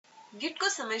Git को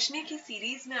समझने की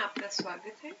सीरीज में आपका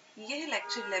स्वागत है। यह है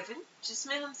लेक्चर 11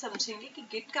 जिसमें हम समझेंगे कि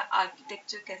गिट का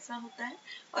आर्किटेक्चर कैसा होता है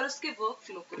और उसके वर्क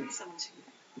फ्लो को भी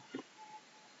समझेंगे।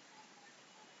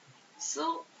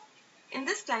 So, in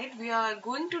this slide we are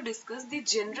going to discuss the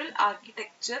general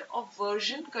architecture of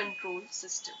version control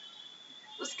system.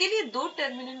 उसके लिए दो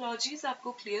टर्मिनोलॉजीज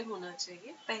आपको क्लियर होना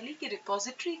चाहिए। पहली कि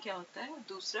रिपोजिटरी क्या होता है और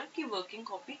दूसरा कि वर्किंग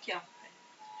कॉपी क्या होता है।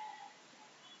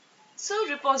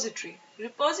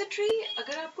 रिपोजिटरी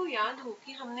अगर आपको याद हो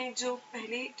कि हमने जो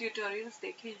पहले ट्यूटोरियल्स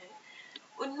देखे हैं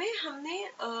उनमें हमने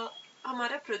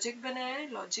हमारा प्रोजेक्ट बनाया है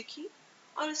लॉजिक ही,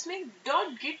 और उसमें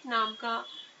 .git नाम का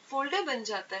फोल्डर बन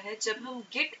जाता है जब हम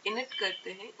git init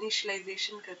करते हैं,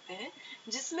 इनिशियलाइजेशन करते हैं,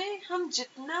 जिसमें हम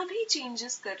जितना भी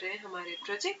चेंजेस कर रहे हैं हमारे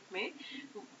प्रोजेक्ट में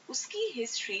उसकी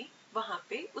हिस्ट्री वहां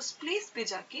पे उस प्लेस पे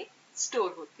जाके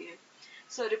स्टोर होती है।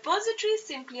 So repository is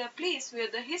simply a place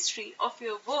where the history of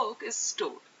your work is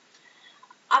stored.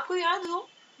 आपको याद हो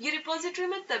ये रिपोजिटरी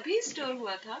में तभी स्टोर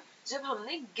हुआ था जब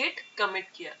हमने git commit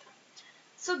किया था।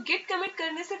 So git commit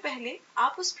करने से पहले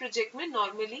आप उस प्रोजेक्ट में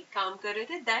नॉर्मली काम कर रहे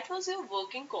थे, that was your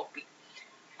working copy.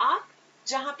 आप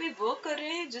जहाँ पे वर्क कर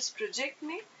रहे हैं जिस प्रोजेक्ट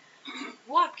में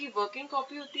वो आपकी वर्किंग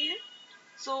कॉपी होती है।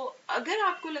 So अगर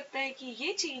आपको लगता है कि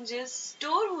ये चेंजेस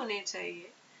स्टोर होने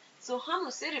चाहिए तो हम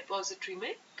उसे रिपोजिटरी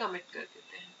में कमिट कर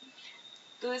देते हैं।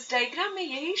 तो इस डायग्राम में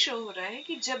यही शो हो रहा है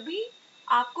कि जब भी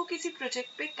आपको किसी प्रोजेक्ट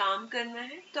पे काम करना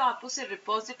है तो आप उसे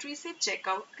रिपोजिटरी से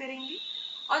चेकआउट करेंगे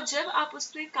और जब आप उस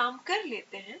पर काम कर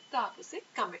लेते हैं तो आप उसे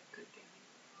कमिट कर देंगे।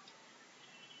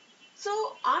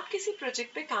 आप किसी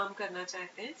प्रोजेक्ट पे काम करना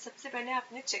चाहते हैं, सबसे पहले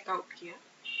आपने चेकआउट किया।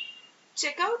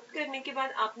 चेकआउट करने के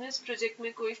बाद आपने इस प्रोजेक्ट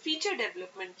में कोई फीचर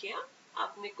डेवलपमेंट किया,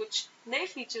 आपने कुछ नए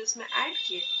फीचर्स में ऐड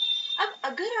किए। अब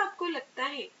अगर आपको लगता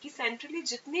है कि सेंट्रली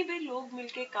जितने भी लोग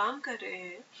मिलके काम कर रहे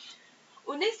हैं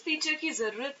उन्हें इस फीचर की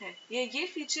जरूरत है या ये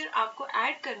फीचर आपको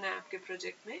ऐड करना है आपके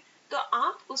प्रोजेक्ट में, तो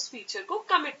आप उस फीचर को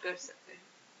कमिट कर सकते हैं।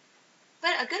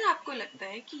 पर अगर आपको लगता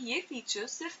है कि ये फीचर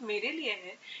सिर्फ मेरे लिए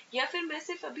है या फिर मैं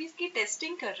सिर्फ अभी इसकी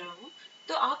टेस्टिंग कर रहा हूँ,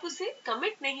 तो आप उसे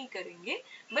कमिट नहीं करेंगे,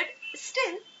 बट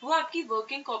स्टिल वो आपकी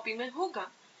वर्किंग कॉपी में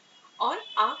होगा और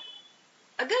आप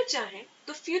अगर चाहें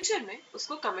तो फ्यूचर में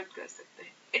उसको कमिट कर सकते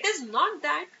हैं। इट इज नॉट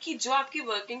दैट कि जो आपकी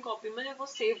वर्किंग कॉपी में है वो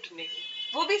सेव्ड नहीं है,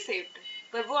 वो भी सेव्ड है,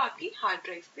 पर वो आपकी हार्ड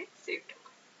ड्राइव पे सेव्ड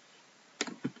होगा।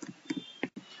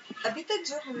 अभी तक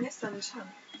जो हमने समझा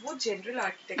वो जनरल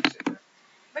आर्किटेक्चर था,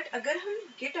 बट अगर हम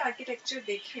गिट आर्किटेक्चर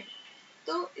देखें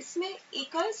तो इसमें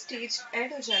एक और स्टेज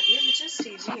ऐड हो जाती है विच इज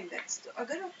स्टेजिंग इंडेक्स। तो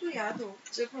अगर आपको याद हो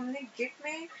जब हमने गिट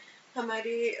में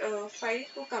हमारे फाइल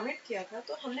को कमिट किया था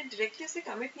तो हमने डायरेक्टली उसे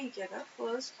कमिट नहीं किया था,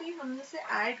 फर्स्टली हमने उसे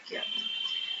ऐड किया था।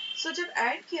 जब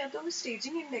ऐड किया तो वो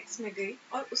स्टेजिंग इंडेक्स में गई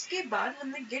और उसके बाद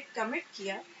हमने गिट कमिट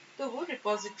किया तो वो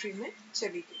रिपोजिटरी में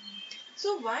चली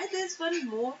गई। Why there is one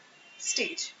more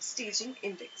stage, staging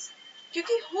index?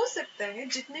 क्योंकि हो सकता है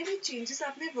जितने भी चेंजेस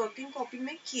आपने वर्किंग कॉपी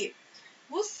में किए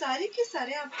वो सारे के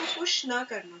सारे आपको पुश ना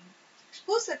करना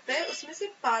हो सकता है उसमें से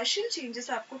पार्शियल चेंजेस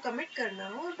आपको कमिट करना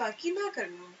हो और बाकी ना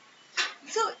करना हो।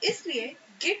 इसलिए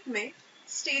गिट में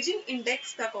स्टेजिंग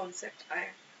इंडेक्स का कॉन्सेप्ट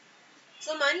आया।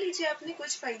 मान लीजिए आपने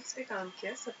कुछ फाइल्स पे काम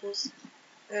किया, सपोज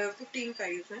 15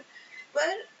 फाइल्स हैं,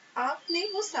 पर आपने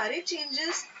वो सारे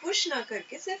चेंजेस पुश ना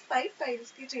करके सिर्फ 5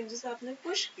 फाइल्स के चेंजेस आपने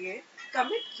पुश किए,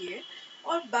 कमिट किए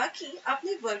और बाकी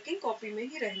आपने वर्किंग कॉपी में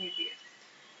ही रहने दिए।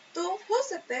 तो हो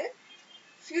सकता है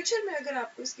फ्यूचर में अगर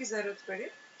आपको इसकी जरूरत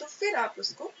पड़े तो फिर आप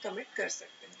उसको कमिट कर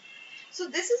सकते हैं। So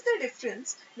this is the difference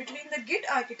between the Git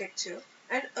architecture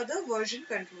and other version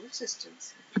control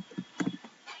systems.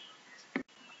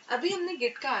 अभी हमने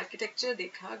Git का आर्किटेक्चर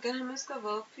देखा। अगर हमें उसका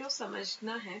वर्क फ्लो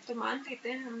समझना है तो मान लेते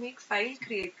हैं हमने एक फाइल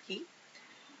क्रिएट की,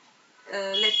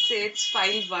 let's say it's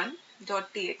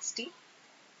file1.txt।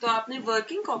 तो आपने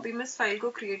वर्किंग कॉपी में इस फाइल को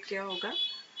क्रिएट किया होगा।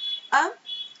 अब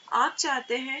आप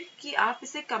चाहते हैं कि आप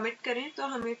इसे कमिट करें, तो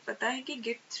हमें पता है कि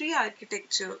Git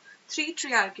 3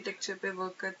 ट्री आर्किटेक्चर पे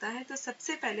वर्क करता है। तो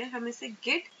सबसे पहले हम इसे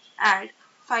git add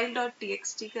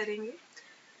file.txt करेंगे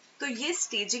तो ये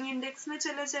स्टेजिंग इंडेक्स में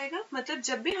चला जाएगा। मतलब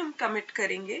जब भी हम कमिट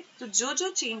करेंगे तो जो जो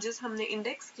चेंजेस हमने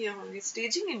इंडेक्स किए होंगे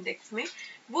स्टेजिंग इंडेक्स में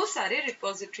वो सारे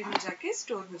रिपोजिटरी में जाके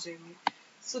स्टोर हो जाएंगे।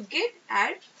 git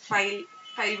add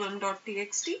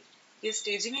file1.txt ये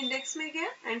स्टेजिंग इंडेक्स में गया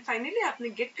एंड फाइनली आपने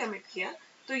git कमिट किया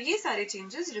तो ये सारे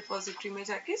चेंजेस रिपोजिटरी में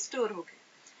जाके स्टोर हो गए।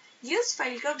 ये उस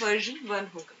फाइल का वर्जन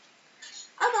 1 होगा।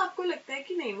 अब आपको लगता है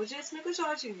कि नहीं, मुझे इसमें कुछ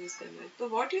और चेंजेस करना है, तो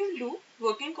what you will do,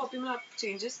 working copy में आप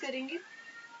चेंजेस करेंगे।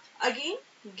 अगेन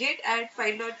git add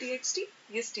file.txt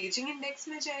ये स्टेजिंग इंडेक्स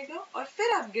में जाएगा और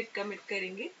फिर आप git कमिट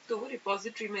करेंगे तो वो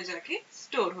रिपोजिटरी में जाके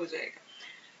स्टोर हो जाएगा।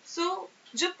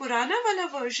 जो पुराना वाला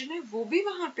वर्जन है वो भी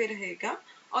वहां पे रहेगा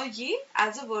और ये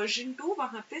एज अ वर्जन 2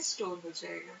 वहां पे स्टोर हो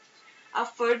जाएगा।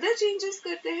 आप फर्दर चेंजेस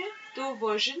करते हैं तो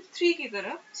वर्जन 3 की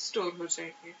तरफ स्टोर हो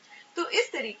जाएंगे। तो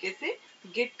इस तरीके से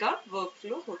गिट का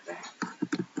वर्कफ्लो होता है।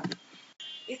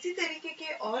 इसी तरीके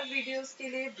के और वीडियोस के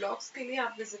लिए, ब्लॉग्स के लिए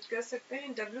आप विजिट कर सकते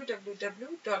हैं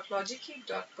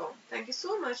www.logikheat.com। Thank you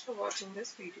so much for watching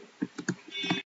this video.